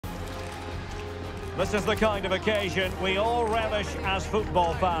This is the kind of occasion we all relish as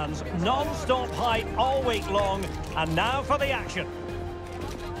football fans. Non-stop hype all week long, and now for the action.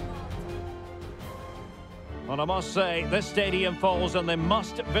 Well, I must say, this stadium falls in the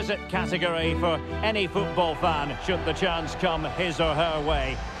must-visit category for any football fan, should the chance come his or her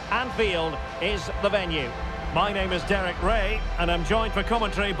way. Anfield is the venue. My name is Derek Ray, and I'm joined for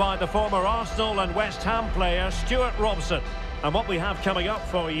commentary by the former Arsenal and West Ham player, Stuart Robson. And what we have coming up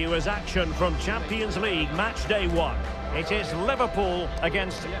for you is action from Champions League match day 1. It is Liverpool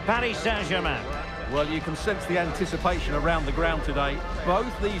against Paris Saint-Germain. Well, you can sense the anticipation around the ground today.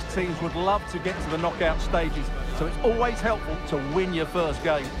 Both these teams would love to get to the knockout stages, so it's always helpful to win your first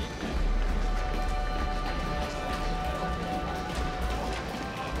game.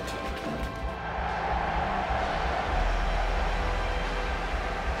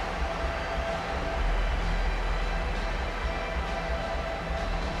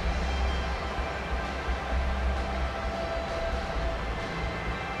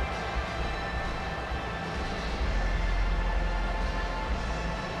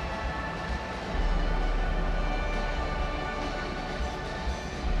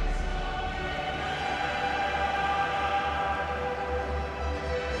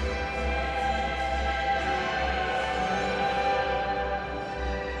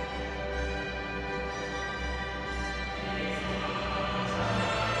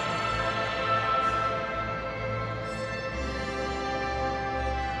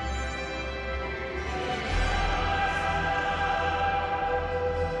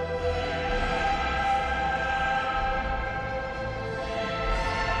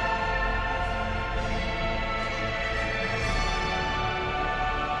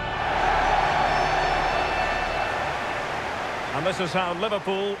 And this is how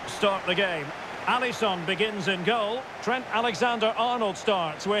Liverpool start the game. Alisson begins in goal. Trent Alexander-Arnold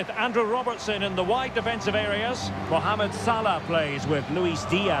starts with Andrew Robertson in the wide defensive areas. M.Salah plays with Luis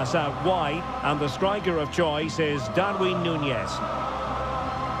Diaz out wide. And the striker of choice is Darwin Núñez.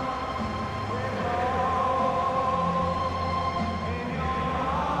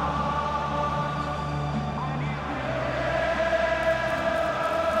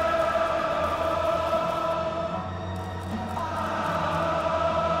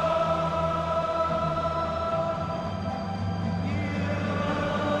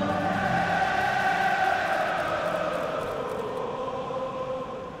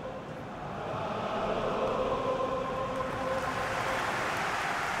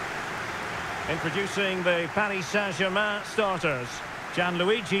 Introducing the Paris Saint-Germain starters.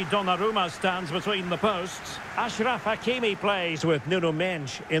 Gianluigi Donnarumma stands between the posts. Achraf Hakimi plays with Nuno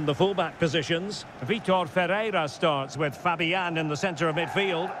Mendes in the fullback positions. Vitor Ferreira starts with Fabian in the centre of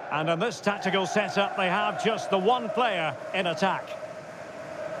midfield. And in this tactical setup, they have just the one player in attack.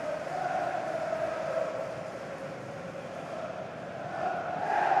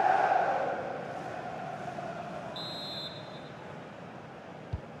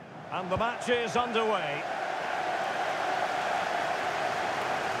 And the match is underway.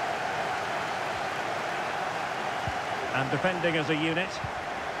 And defending as a unit.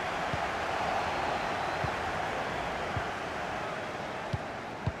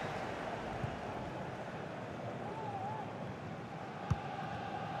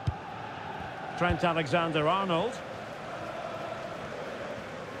 Trent Alexander-Arnold.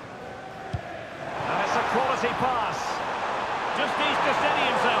 And it's a quality pass. Just needs to steady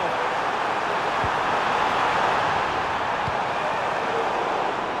himself.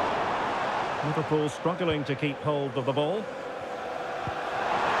 Liverpool struggling to keep hold of the ball. He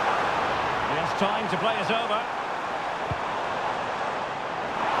has time to play it over.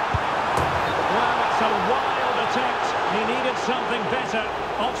 Well, it's a wild attempt. He needed something better.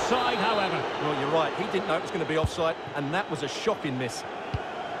 Offside, however. Well, you're right. He didn't know it was going to be offside, and that was a shocking miss.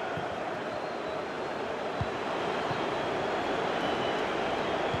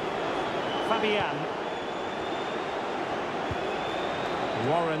 Fabian.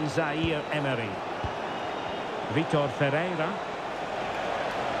 Warren Zaire-Emery. Vitor Ferreira.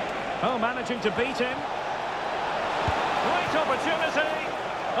 Oh, managing to beat him. Great opportunity.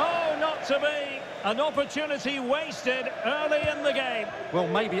 Oh, not to be. An opportunity wasted early in the game. Well,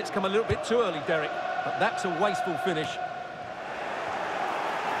 maybe it's come a little bit too early, Derek, but that's a wasteful finish.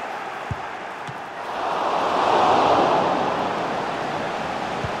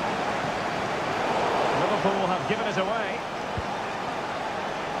 Liverpool have given it away.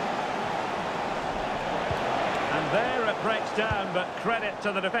 And there it breaks down, but credit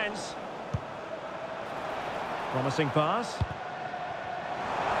to the defence. Promising pass.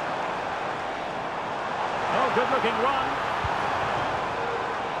 Oh, good-looking run.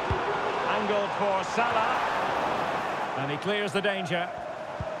 Angled for Salah. And he clears the danger.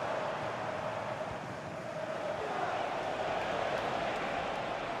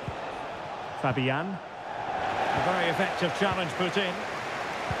 Fabian. A very effective challenge put in.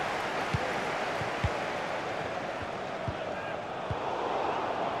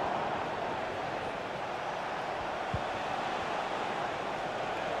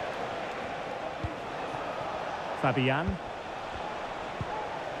 Fabian.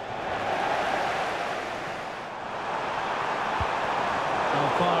 Well,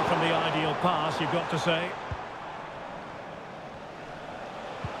 far from the ideal pass, you've got to say.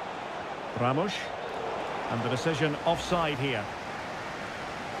 Ramos. And the decision offside here.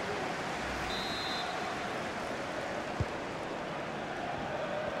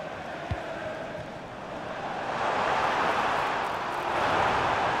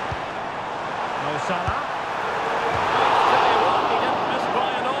 M.Salah. He didn't miss by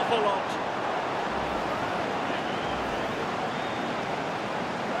an awful lot.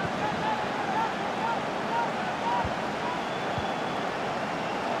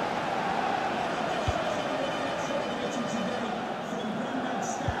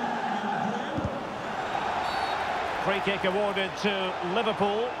 Free kick awarded to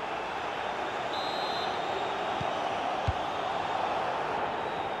Liverpool.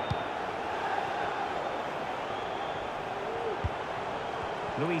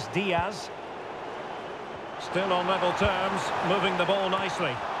 Luis Diaz. Still on level terms, moving the ball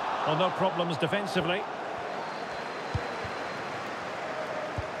nicely. Well, no problems defensively.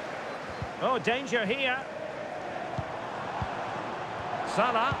 Oh, danger here.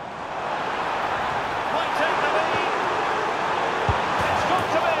 Salah. Might take the lead. It's got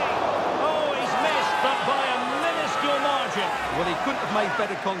to be. Oh, he's missed, but by a minuscule margin. Well, he couldn't have made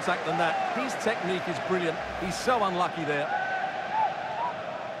better contact than that. His technique is brilliant. He's so unlucky there.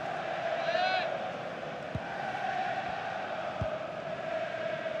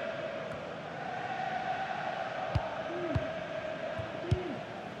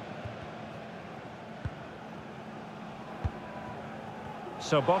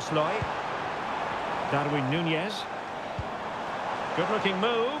 So Bosley. Darwin Nunez. Good-looking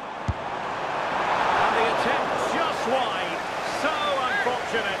move. And the attempt just wide. So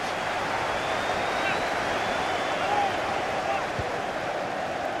unfortunate.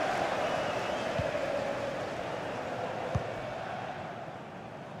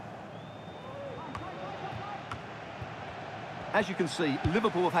 As you can see,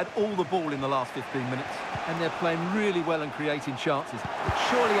 Liverpool have had all the ball in the last 15 minutes, and they're playing really well and creating chances. It's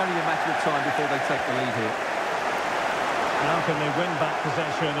surely only a matter of time before they take the lead here. Now can they win back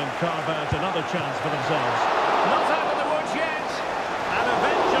possession and carve out another chance for themselves? Not out of the woods yet! And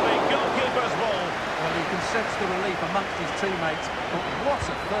eventually, goalkeeper's ball. Well, you can sense the relief amongst his teammates, but what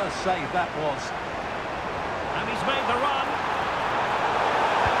a first save that was. And he's made the run.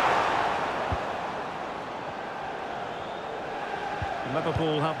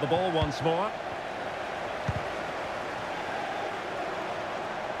 Liverpool have the ball once more.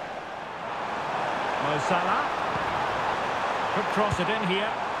 M.Salah. Could cross it in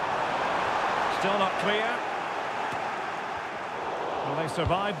here. Still not clear. Well, they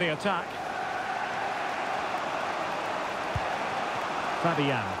survived the attack.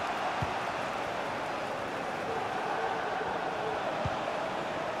 Fabian.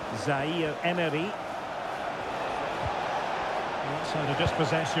 Zaire Emery. That's how to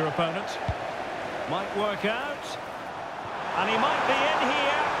dispossess your opponent. Might work out. And he might be in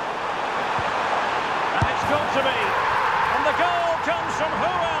here. And it's got to be. And the goal comes from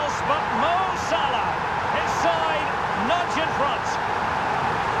who else but M.Salah. His side nudge in front.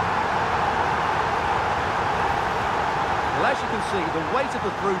 Well, as you can see, the weight of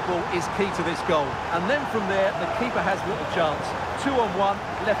the through ball is key to this goal. And then from there, the keeper has little chance. 2-on-1,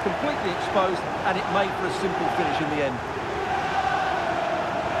 left completely exposed, and it made for a simple finish in the end.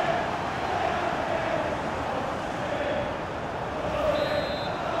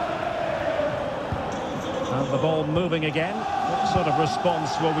 And the ball moving again. What sort of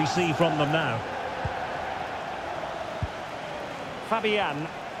response will we see from them now? Fabian.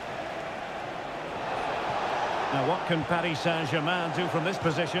 Now what can Paris Saint-Germain do from this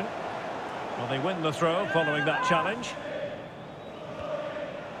position? Well, they win the throw following that challenge.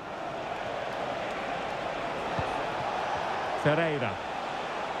 Ferreira.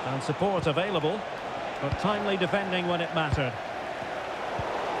 And support available, but timely defending when it mattered.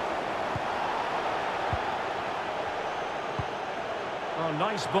 Oh,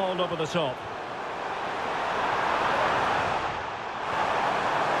 nice ball over the top.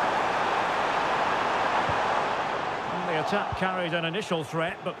 And the attack carried an initial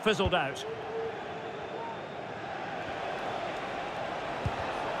threat, but fizzled out.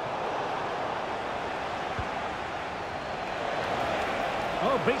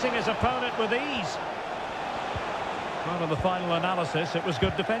 beating his opponent with ease. Well, in the final analysis, it was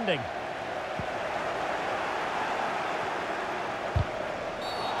good defending.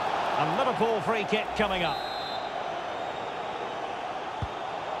 A Liverpool free kick coming up.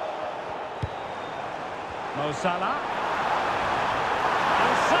 M.Salah.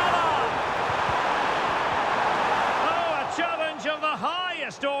 And Salah! Oh, a challenge of the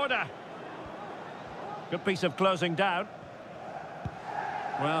highest order. Good piece of closing down.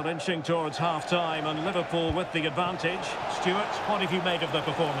 Well, inching towards half-time and Liverpool with the advantage. Stuart, what have you made of the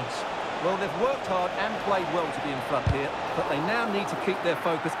performance? Well, they've worked hard and played well to be in front here, but they now need to keep their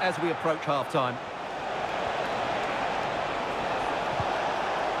focus as we approach half-time.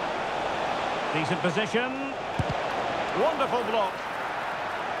 Decent position. Wonderful block.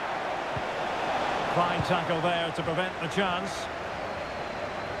 Fine tackle there to prevent the chance.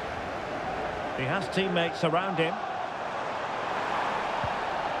 He has teammates around him.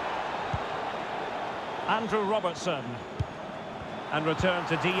 Andrew Robertson. And return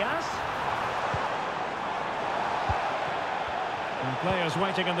to Diaz. And players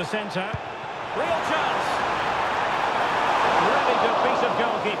waiting in the centre. Real chance. Really good piece of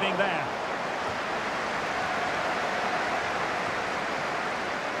goalkeeping there.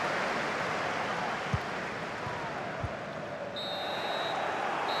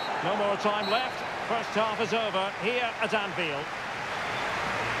 No more time left. First half is over here at Anfield.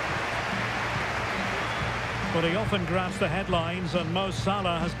 Well, he often grabs the headlines, and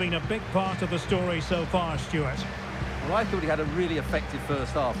M.Salah has been a big part of the story so far, Stuart. Well, I thought he had a really effective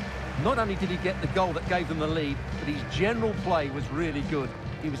first half. Not only did he get the goal that gave them the lead, but his general play was really good.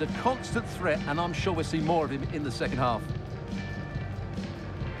 He was a constant threat, and I'm sure we'll see more of him in the second half.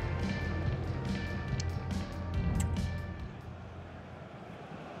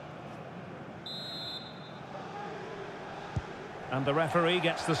 And the referee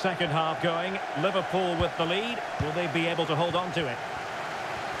gets the second half going. Liverpool with the lead. Will they be able to hold on to it?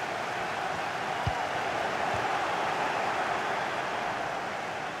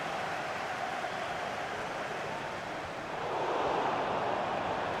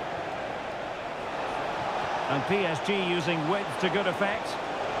 And PSG using width to good effect.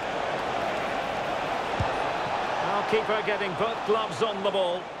 Now keeper getting both gloves on the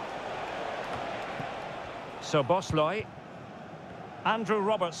ball. So Bosloy. Andrew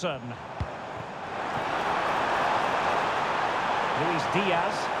Robertson. Luis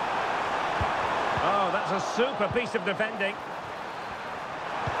Diaz. Oh, that's a super piece of defending.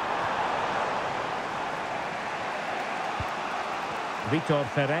 Vitor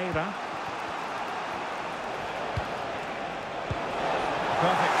Ferreira.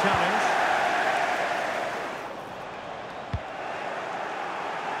 Perfect challenge.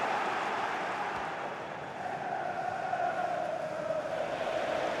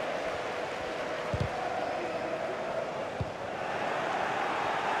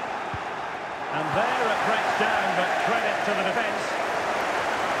 And there it breaks down, but credit to the defence.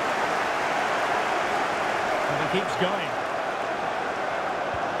 And he keeps going.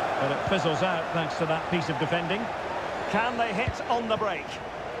 But it fizzles out thanks to that piece of defending. Can they hit on the break?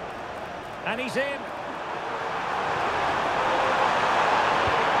 And he's in.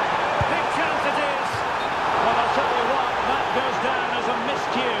 Big chance it is. Well, I'll tell you what, that goes down as a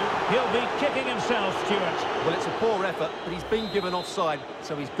miscue. He'll be kicking himself, Stuart. Well, it's a poor effort, but he's been given offside,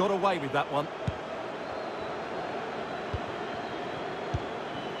 so he's got away with that one.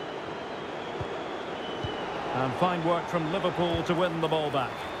 And fine work from Liverpool to win the ball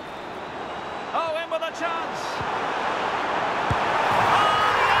back. Oh, in with a chance.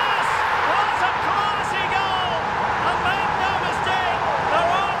 Oh, yes! What a classy goal! And make no mistake, there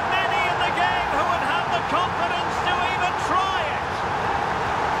aren't many in the game who would have the confidence to even try it.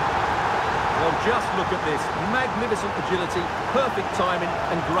 Well, just look at this. Magnificent agility, perfect timing,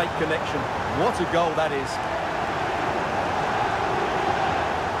 and great connection. What a goal that is.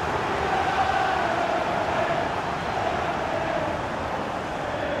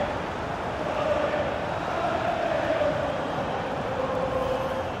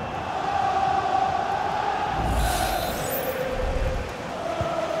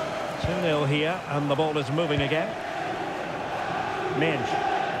 Here, and the ball is moving again. Minge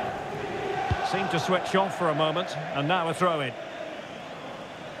seemed to switch off for a moment, and now a throw-in.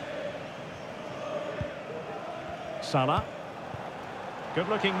 Salah.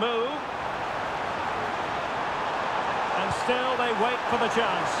 Good-looking move. And still they wait for the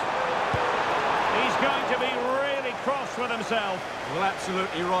chance. He's going to be really cross with himself. Well,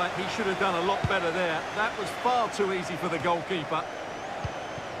 absolutely right. He should have done a lot better there. That was far too easy for the goalkeeper.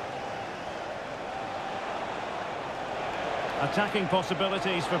 Attacking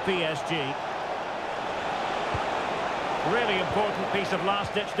possibilities for PSG. Really important piece of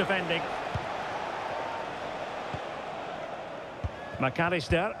last-ditch defending.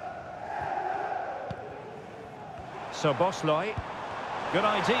 McAllister. Soboslai. Good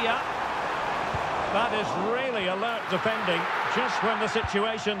idea. That is really alert defending, just when the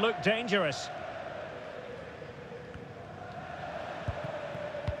situation looked dangerous.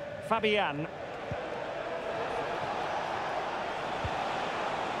 Fabian.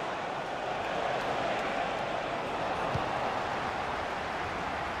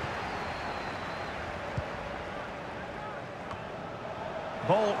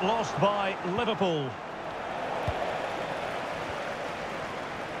 Ball lost by Liverpool.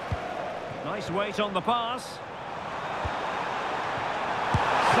 Nice weight on the pass.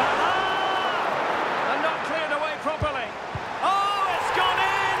 Salah! And not cleared away properly. Oh, it's gone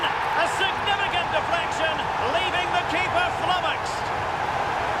in! A significant deflection, leaving the keeper flummoxed.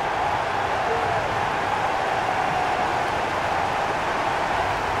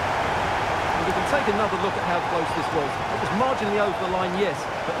 We can take another look at how close this was. It was marginally over the line, yes,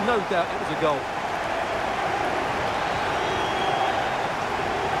 but no doubt it was a goal.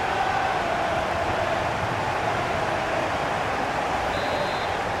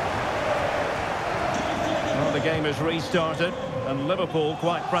 Well, the game is restarted, and Liverpool,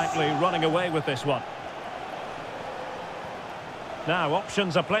 quite frankly, running away with this one. Now,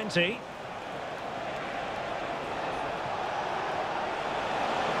 options are plenty.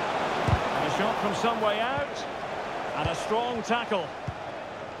 Shot from some way out, and a strong tackle.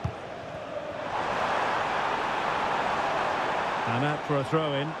 And out for a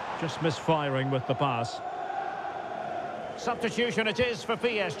throw-in, just misfiring with the pass. Substitution it is for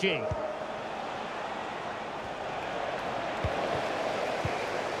PSG.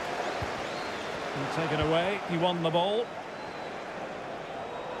 And taken away, he won the ball.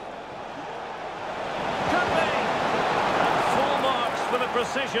 Could be! And full marks for the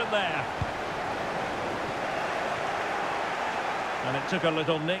precision there. And it took a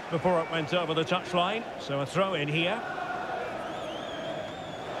little nick before it went over the touchline, so a throw in here.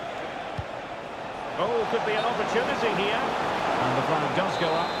 Oh, could be an opportunity here. And the flag does go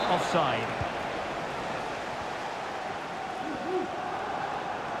up offside.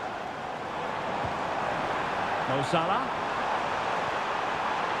 M.Salah.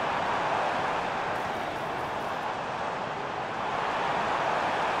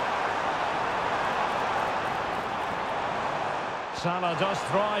 Salah does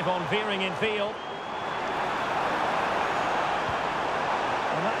thrive on veering in field.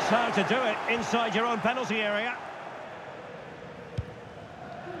 And that's how to do it inside your own penalty area.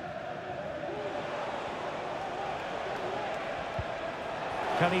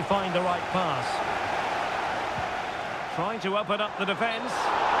 Can he find the right pass? Trying to open up the defence.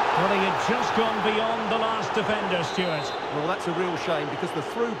 Well, he had just gone beyond the last defender, Stuart. Well, that's a real shame because the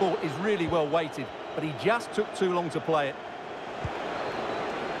through ball is really well weighted, but he just took too long to play it.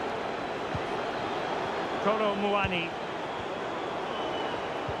 Kolo Muani.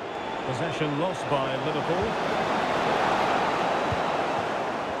 Possession lost by Liverpool.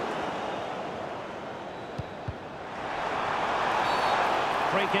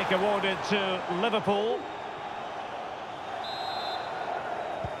 Free kick awarded to Liverpool.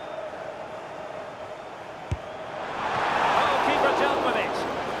 Oh, keeper dealt with it.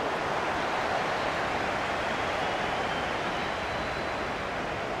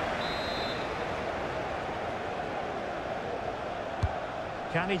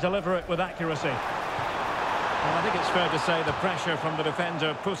 Can he deliver it with accuracy? Well, I think it's fair to say the pressure from the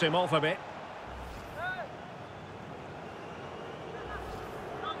defender put him off a bit.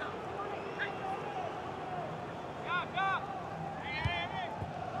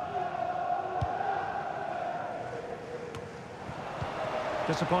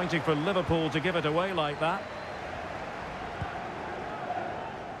 Disappointing for Liverpool to give it away like that.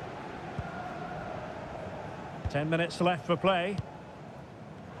 Ten minutes left for play.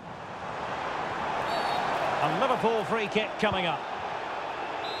 A Liverpool free kick coming up.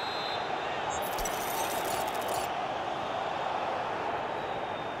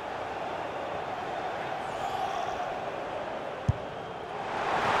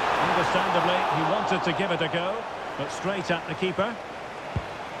 Understandably, he wanted to give it a go, but straight at the keeper.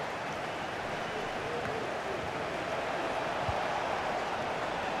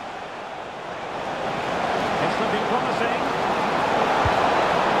 It's looking promising.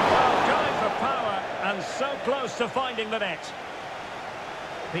 Well, going for power and so close to finding the net.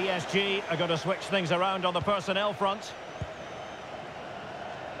 PSG are going to switch things around on the personnel front.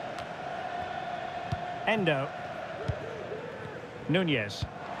 Nunez.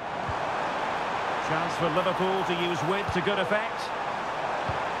 Chance for Liverpool to use width to good effect.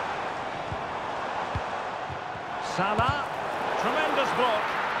 Salah. Tremendous block.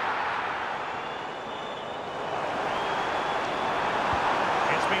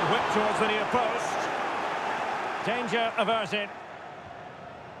 It's been whipped towards the near post. Danger averted.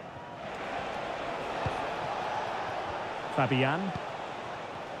 Fabian.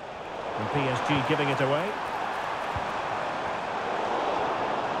 And PSG giving it away.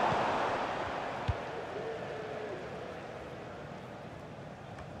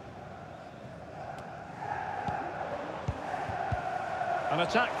 An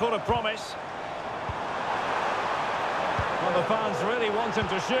attack full of promise. Well, the fans really want him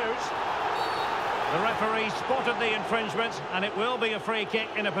to shoot. The referee spotted the infringement, and it will be a free kick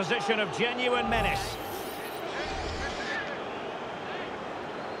in a position of genuine menace.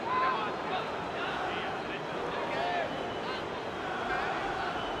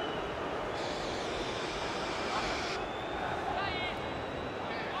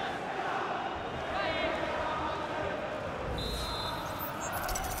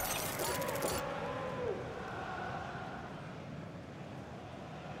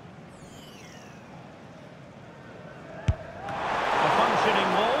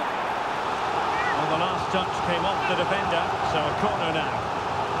 Touch came off the defender, so a corner now.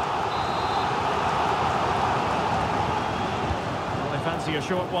 Well, they fancy a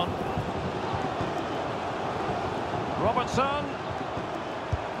short one. Robertson.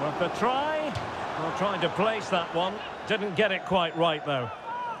 Worth a try. Well, trying to place that one. Didn't get it quite right, though.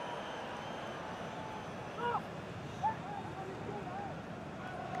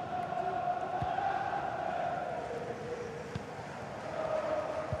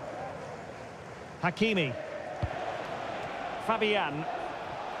 Hakimi. Fabian.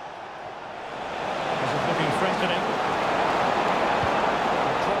 This is looking threatening.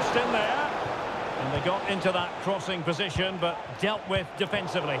 Crossed in there. And they got into that crossing position, but dealt with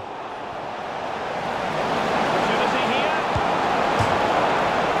defensively. Opportunity here.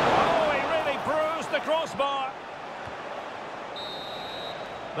 Oh, he really bruised the crossbar.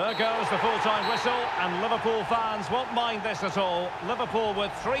 There goes the full-time whistle, and Liverpool fans won't mind this at all. Liverpool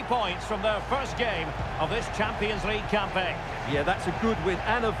with 3 points from their first game of this Champions League campaign. Yeah, that's a good win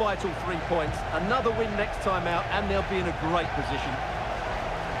and a vital 3 points. Another win next time out, and they'll be in a great position.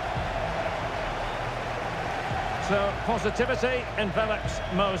 So, positivity envelops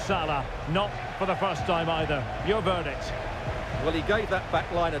M.Salah. Not for the first time either. Your verdict? Well, he gave that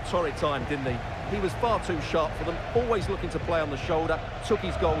back line a torrid time, didn't he? He was far too sharp for them, always looking to play on the shoulder, took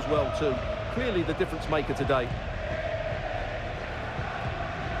his goals well too. Clearly the difference maker today.